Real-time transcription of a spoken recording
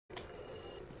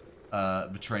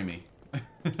betray me.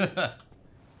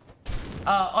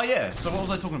 Oh yeah, so what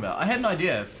was I talking about? I had an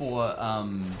idea for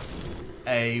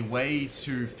a way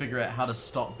to figure out how to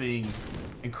stop being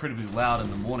incredibly loud in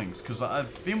the mornings, because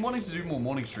I've been wanting to do more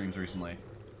morning streams recently,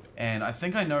 and I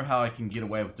think I know how I can get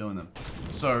away with doing them.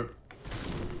 So,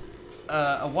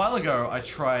 a while ago I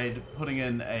tried putting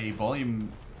in a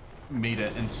volume meter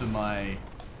into my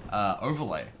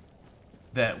overlay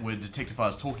that would detect if I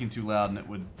was talking too loud, and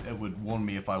it would warn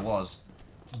me if I was.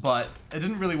 But it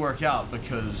didn't really work out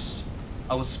because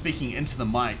I was speaking into the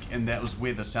mic, and that was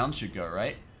where the sound should go,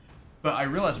 right? But I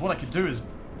realized what I could do is,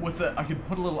 I could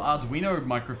put a little Arduino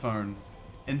microphone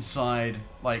inside,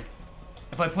 like,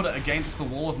 if I put it against the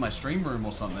wall of my stream room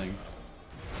or something,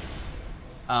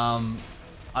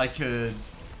 I could,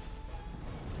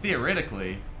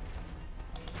 theoretically,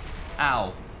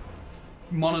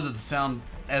 monitor the sound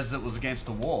as it was against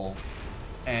the wall,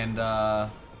 and,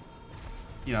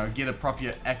 you know, get a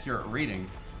proper, accurate reading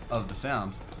of the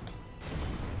sound.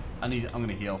 I'm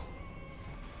gonna heal.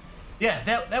 Yeah,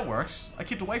 that works. I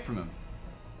kept away from him.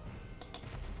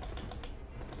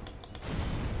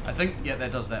 I think, yeah,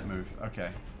 that does that move. Okay.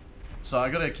 So I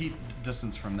gotta keep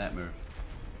distance from that move.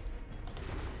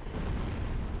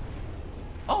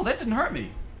 Oh, that didn't hurt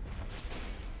me.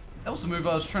 That was the move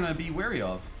I was trying to be wary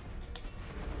of.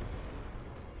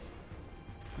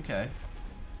 Okay.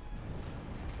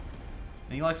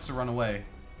 And he likes to run away.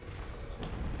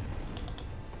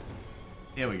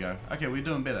 There we go. Okay, we're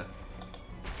doing better.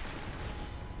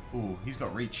 Ooh, he's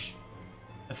got reach.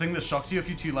 A thing that shocks you if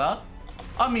you're too loud?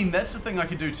 I mean, that's the thing I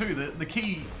could do too. The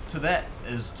key to that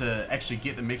is to actually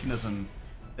get the mechanism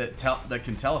that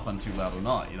can tell if I'm too loud or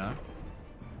not, you know?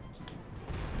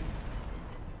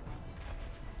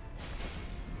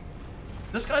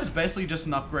 This guy's basically just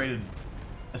an upgraded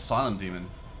asylum demon.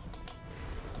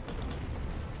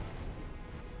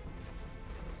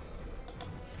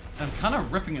 I'm kind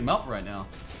of ripping him up right now.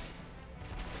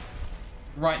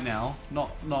 Right now, I'm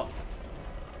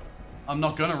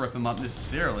not gonna rip him up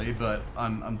necessarily, but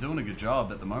I'm doing a good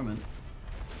job at the moment.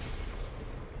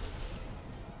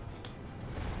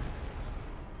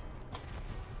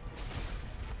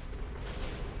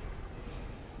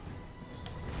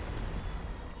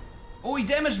 Oh, he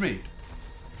damaged me!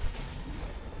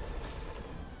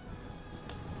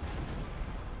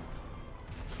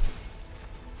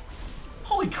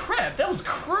 Holy crap, that was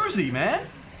cruisy, man!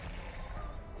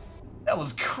 That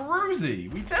was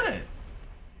cruisy! We did it!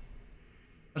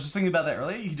 I was just thinking about that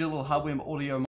earlier. You could do a little hardware audio